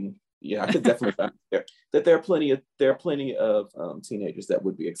could definitely find that there are plenty of teenagers that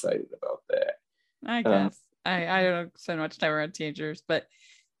would be excited about that. I guess I don't spend much time around teenagers, but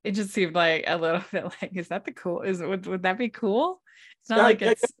it just seemed like a little bit like, is that the cool? Would that be cool? It's not like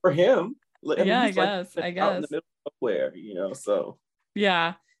it's for him. I guess out in the middle of nowhere, so.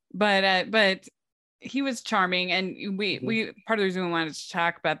 Yeah, but he was charming, and we part of the reason we wanted to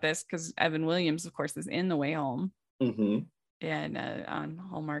talk about this because Evan Williams, of course, is in The Way Home, and on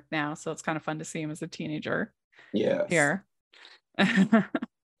Hallmark now, so it's kind of fun to see him as a teenager. Yeah. Here.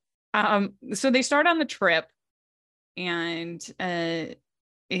 So they start on the trip, and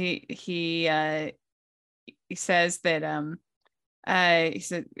he says that he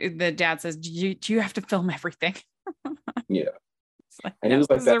said, the dad says, do you have to film everything? Yeah. Like, and he was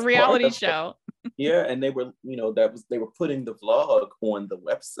like, this is a reality show. Yeah, and they were, they were putting the vlog on the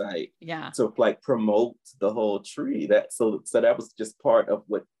website. Yeah. To like promote the whole tree. So that was just part of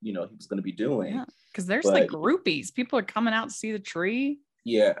what he was going to be doing. Yeah, because there's like groupies. People are coming out to see the tree.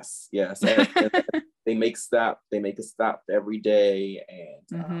 Yes. And they make a stop every day,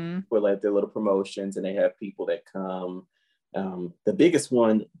 and for like their little promotions, and they have people that come. The biggest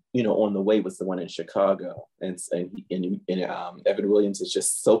one, on the way was the one in Chicago, and Evan Williams is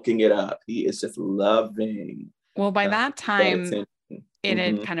just soaking it up. He is just loving. Well, by that time, it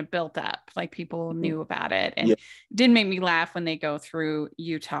had kind of built up, like people knew about it, and it did make me laugh when they go through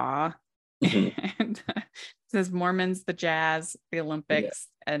Utah, and says Mormons, the jazz, the Olympics,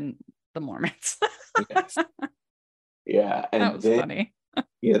 and the Mormons. Yes. Yeah. That And was then, funny.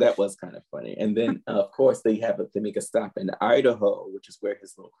 yeah, that was kind of funny. And then, of course, they make a stop in Idaho, which is where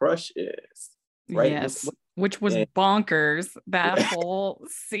his little crush is. Right. Yes, which was And, bonkers. That yeah. whole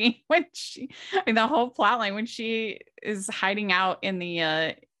scene when the whole plot line when she is hiding out in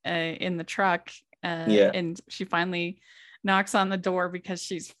the truck, Yeah. and she finally knocks on the door because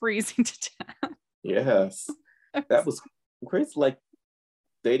she's freezing to death. Yes. That was crazy. Like,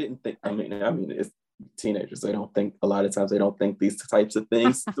 they didn't think, it's teenagers. They don't think, a lot of times they don't think these types of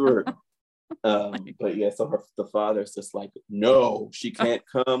things through. But yeah, so the father's just like, no, she can't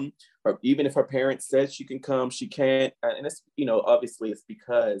come. Or even if her parents said she can come, she can't. And it's, obviously it's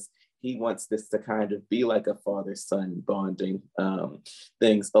because he wants this to kind of be like a father-son bonding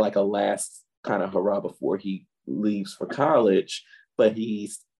things, like a last kind of hurrah before he leaves for college, but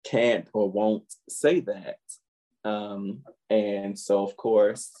he can't or won't say that. And so of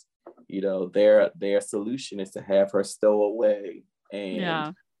course, their solution is to have her stow away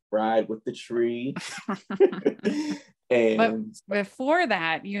and ride with the tree. And but before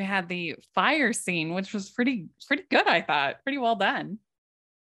that, you had the fire scene, which was pretty good, I thought. Pretty well done.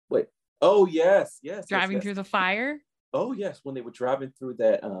 Wait. Oh yes. Driving through the fire. Oh yes, when they were driving through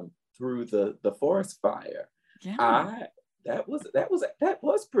that through the forest fire. Yeah. That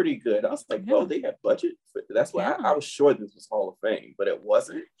was pretty good. I was like, oh, they had budget for, that's why I was sure this was Hall of Fame, but it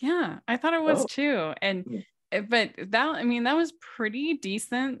wasn't. Yeah, I thought it was too. And but that was pretty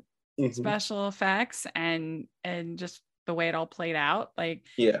decent special effects and just the way it all played out. Like,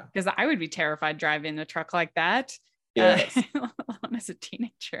 because I would be terrified driving a truck like that. Yes. As a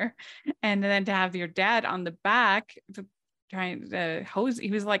teenager, and then to have your dad on the back trying to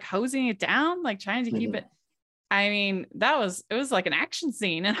he was like hosing it down, like trying to keep it. I mean, it was like an action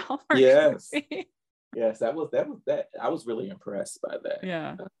scene in Hallmark. Yes. Yes, that was that. I was really impressed by that.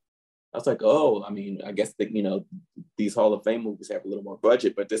 Yeah. I was like, oh, I mean, I guess that, these Hall of Fame movies have a little more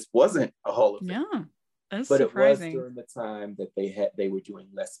budget, but this wasn't a Hall of Fame. Yeah. That's but surprising. It was during the time that they were doing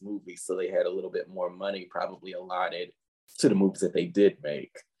less movies, so they had a little bit more money probably allotted to the movies that they did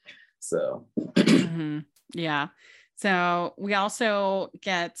make. So yeah. So we also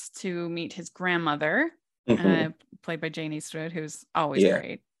get to meet his grandmother, played by Jane Eastwood, who's always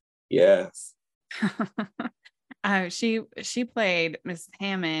great. Yes. She played Miss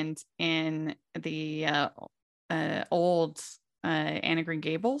Hammond in the old Anne of Green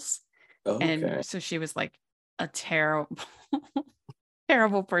Gables. And so she was like a terrible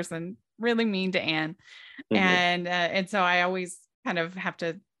person, really mean to Anne. And so I always kind of have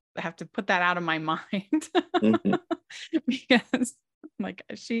to put that out of my mind because like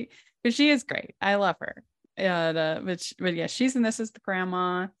she is great. I love her. But yeah, she's in this as the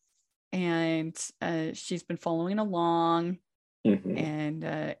grandma, and she's been following along. And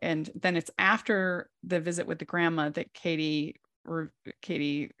then it's after the visit with the grandma that Katie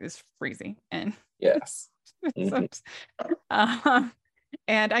is freezing, and yes.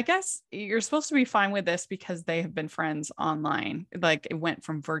 And I guess you're supposed to be fine with this because they have been friends online. Like it went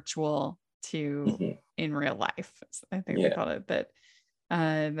from virtual to in real life. I think they called it that.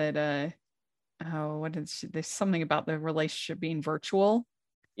 Oh, what did there's something about the relationship being virtual.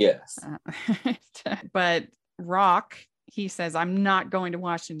 Yes. But Rock, he says, I'm not going to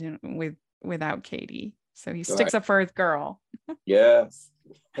Washington without Katie. So he sticks up for his girl. Yes.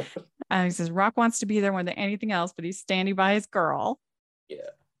 He says Rock wants to be there more than anything else, but he's standing by his girl. Yeah.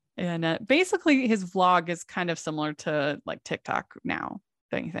 And basically his vlog is kind of similar to like TikTok now,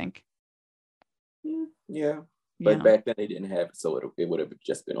 don't you think? Yeah. But back then they didn't have it, so it would have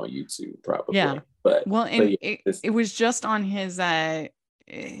just been on YouTube probably. Yeah. But it was just on his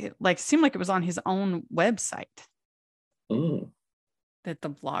it seemed like it was on his own website. That the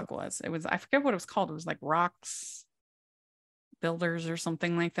vlog was. It was, I forget what it was called. It was like Rocks Builders or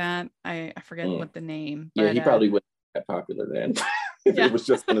something like that. I forget what the name. Yeah, but, he probably wasn't that popular then. If it was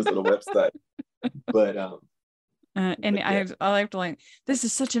just on his little website. But and I have to like, this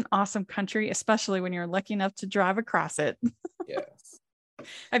is such an awesome country, especially when you're lucky enough to drive across it. Yes.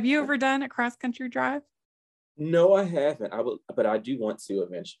 Have you ever done a cross country drive? No, I haven't. But I do want to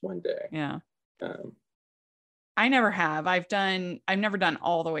eventually one day. Yeah. I never have. I've never done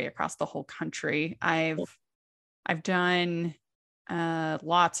all the way across the whole country. I've done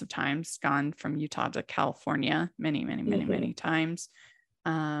lots of times, gone from Utah to California many times.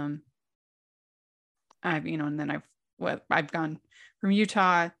 And then I've gone from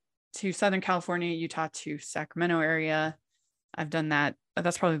Utah to Southern California, Utah to Sacramento area. I've done that.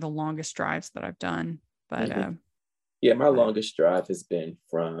 That's probably the longest drives that I've done. But Yeah, my longest drive has been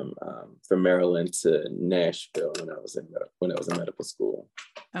from Maryland to Nashville when I was in medical school.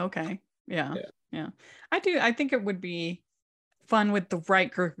 Okay. Yeah. Yeah. I think it would be fun with the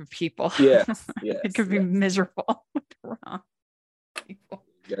right group of people. Yes. It could be miserable with the wrong people.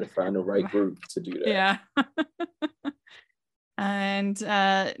 You got to find the right group to do that. Yeah. And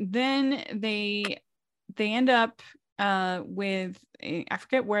then they end up with I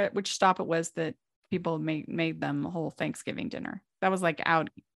forget which stop it was that people made them a whole Thanksgiving dinner. That was like out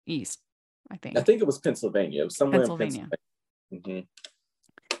east, I think. I think it was Pennsylvania. It was somewhere Pennsylvania. in Pennsylvania.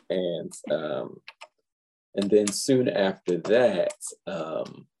 And then soon after that,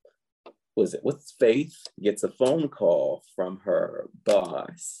 what's Faith gets a phone call from her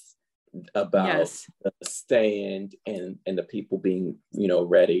boss about the stand and the people being,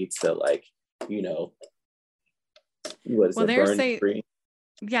 ready to burn the tree.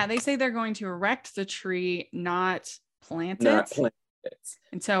 Yeah, they say they're going to erect the tree, not plant it.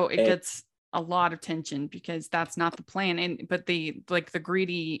 And so it gets a lot of tension because that's not the plan. But the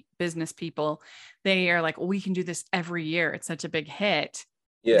greedy business people, they are like, well, we can do this every year. It's such a big hit.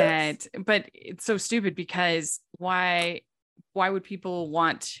 Yes. But it's so stupid because why would people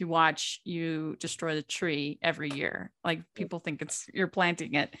want to watch you destroy the tree every year? Like, people think you're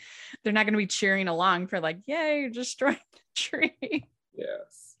planting it. They're not going to be cheering along for like, yay, you're destroying the tree.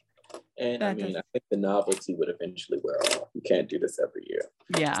 Yes. And I think the novelty would eventually wear off. You can't do this every year.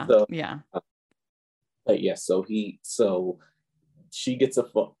 Yeah. So, yeah. But yeah, so she gets a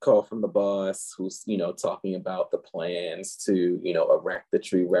phone call from the boss who's, talking about the plans to, erect the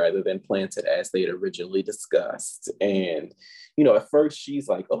tree rather than plant it as they had originally discussed. And, at first she's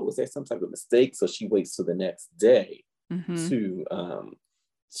like, oh, is there some type of mistake? So she waits till the next day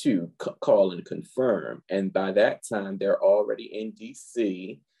to call and confirm. And by that time, they're already in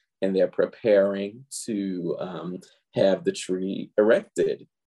DC and they're preparing to have the tree erected.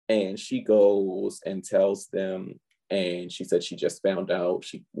 And she goes and tells them, and she said she just found out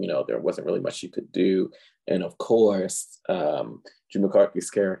there wasn't really much she could do. And of course, Drew McCarthy's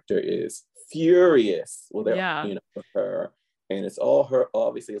character is furious with her. And it's all her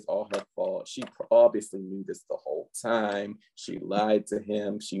fault. She obviously knew this the whole time. She lied to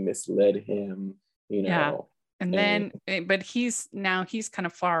him. She misled him, Yeah. And then, but he's kind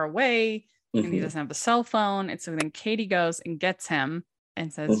of far away and he doesn't have the cell phone. And so then Katie goes and gets him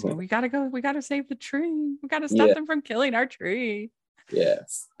and says, we got to go. We got to save the tree. We got to stop them from killing our tree.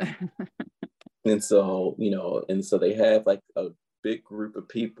 Yes. And so, they have like a big group of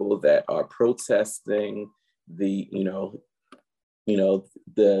people that are protesting the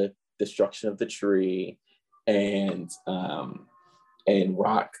destruction of the tree, and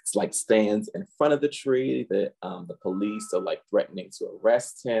Rock like stands in front of the tree. That the police are like threatening to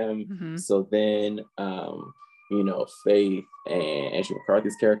arrest him. So then Faith and Andrew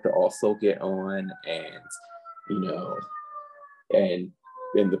McCarthy's character also get on, and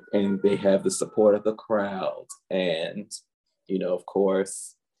they have the support of the crowd, and of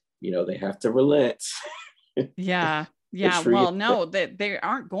course they have to relent. Yeah. Well, no, they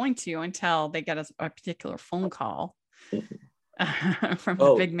aren't going to until they get a particular phone call from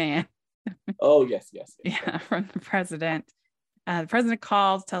the big man. Oh, yes. Yeah, from the president. The president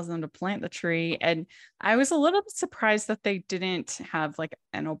calls, tells them to plant the tree. And I was a little bit surprised that they didn't have like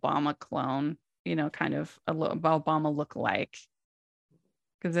an Obama clone, kind of a Obama lookalike.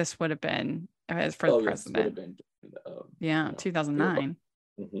 Because this would have been for the president. Yes, would have been, 2009.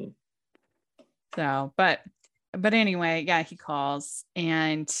 So, but anyway, yeah, he calls,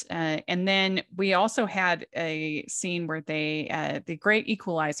 and then we also had a scene where the Great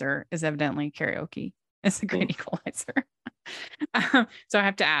Equalizer is evidently karaoke. It's a Great Equalizer. So I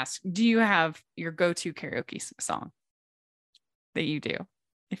have to ask, do you have your go-to karaoke song that you do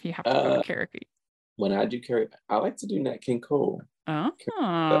if you have to go to karaoke? When I do karaoke, I like to do Nat King Cole.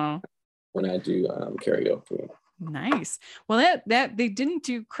 Oh. When I do karaoke. Nice. Well, that they didn't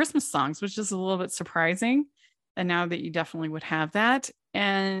do Christmas songs, which is a little bit surprising. And now that you definitely would have that.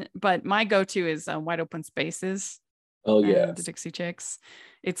 But my go-to is Wide Open Spaces. Oh yeah. The Dixie Chicks.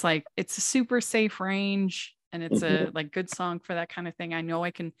 It's a super safe range, and it's a like good song for that kind of thing. I know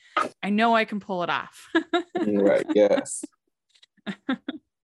I can pull it off. Right. Yes.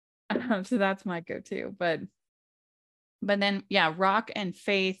 So that's my go-to. But then, yeah, Rock and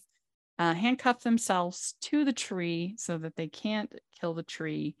Faith handcuff themselves to the tree so that they can't kill the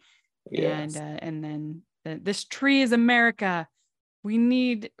tree. Yes. And then this tree is America. We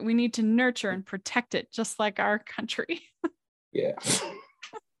need to nurture and protect it just like our country. Yeah.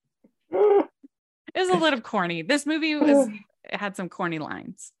 It was a little corny. This movie had some corny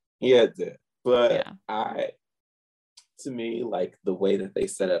lines. Yeah, it did. But yeah. to me, like the way that they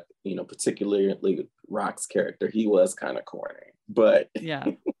set up, you know, particularly Rock's character, he was kind of corny, but yeah.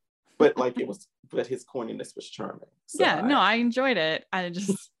 but like but his corniness was charming. So Yeah, no, I enjoyed it. I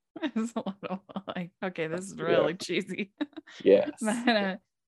just it was a little like, okay, this is really cheesy. Yes.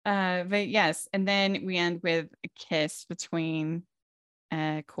 But yes, and then we end with a kiss between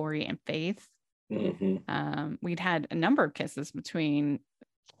Corey and Faith. Mm-hmm. We'd had a number of kisses between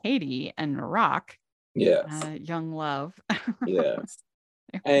Katie and Rock. Yes. Young love. Yes.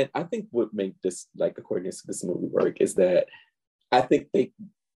 And I think what made this, like, according to this movie work is that I think the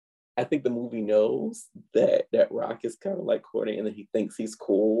movie knows that Rock is kind of like corny, and that he thinks he's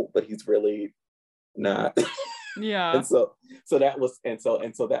cool, but he's really not. Yeah. And so that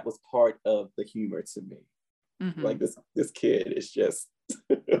was part of the humor to me. Mm-hmm. Like this kid is just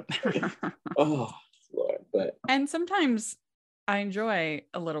oh Lord. But and sometimes I enjoy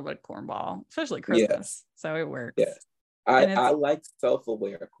a little bit of cornball, especially Christmas. Yes. So it works. Yes. I like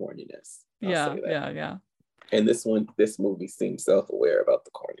self-aware corniness. Yeah. And this movie seems self-aware about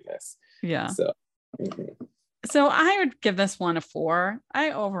the corniness. Yeah. So mm-hmm. So I would give this one a 4.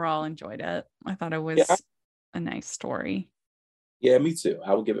 I overall enjoyed it. I thought it was a nice story. Yeah, me too.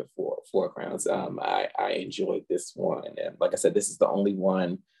 I would give it 4 crowns. I enjoyed this one, and like I said, this is the only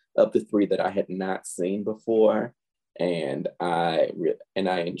one of the 3 that I had not seen before, and I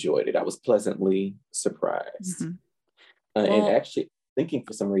enjoyed it. I was pleasantly surprised, Mm-hmm. And actually thinking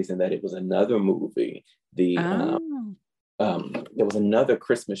for some reason that it was another movie. There was another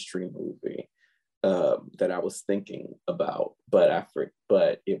Christmas tree movie that I was thinking about, but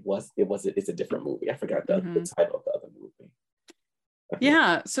it's a different movie. I forgot the title of the other movie.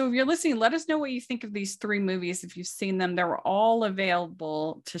 Yeah. So if you're listening, let us know what you think of these 3 movies. If you've seen them, they were all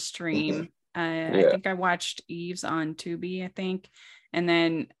available to stream. I think I watched Eve's on Tubi, I think. And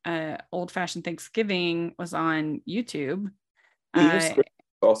then Old Fashioned Thanksgiving was on YouTube. Eve's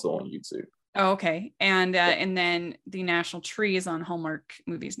also on YouTube. Oh, okay. And then The National Tree is on Hallmark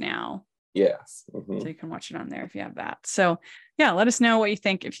Movies Now. Yes. So you can watch it on there if you have that. So yeah, let us know what you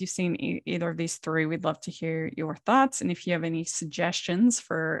think. If you've seen either of these 3, we'd love to hear your thoughts. And if you have any suggestions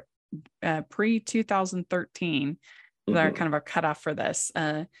for pre-2013, that are kind of our cutoff for this,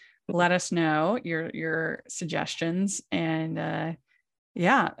 let us know your suggestions. And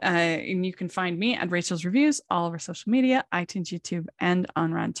and you can find me at Rachel's Reviews, all over social media, iTunes, YouTube, and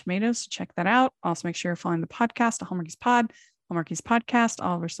on Rotten Tomatoes. So check that out. Also make sure you're following the podcast, Hallmarkies Pod, Hallmarkies Podcast,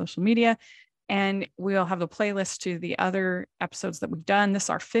 all over social media. And we'll have the playlist to the other episodes that we've done. This is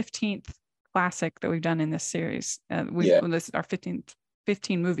our 15th classic that we've done in this series. This is our 15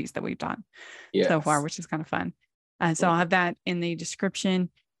 movies that we've done so far, which is kind of fun. So I'll have that in the description.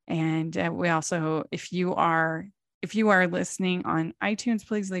 And we also, if you are listening on iTunes,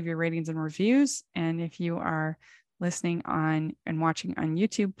 please leave your ratings and reviews. And if you are listening on and watching on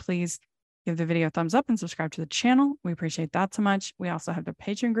YouTube, please give the video a thumbs up and subscribe to the channel. We appreciate that so much. We also have the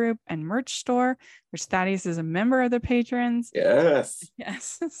Patreon group and merch store, which Thaddeus is a member of the patrons. Yes.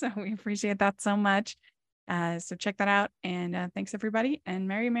 So we appreciate that so much. So check that out. And thanks, everybody. And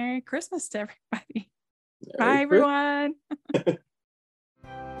Merry Christmas to everybody. Bye, everyone.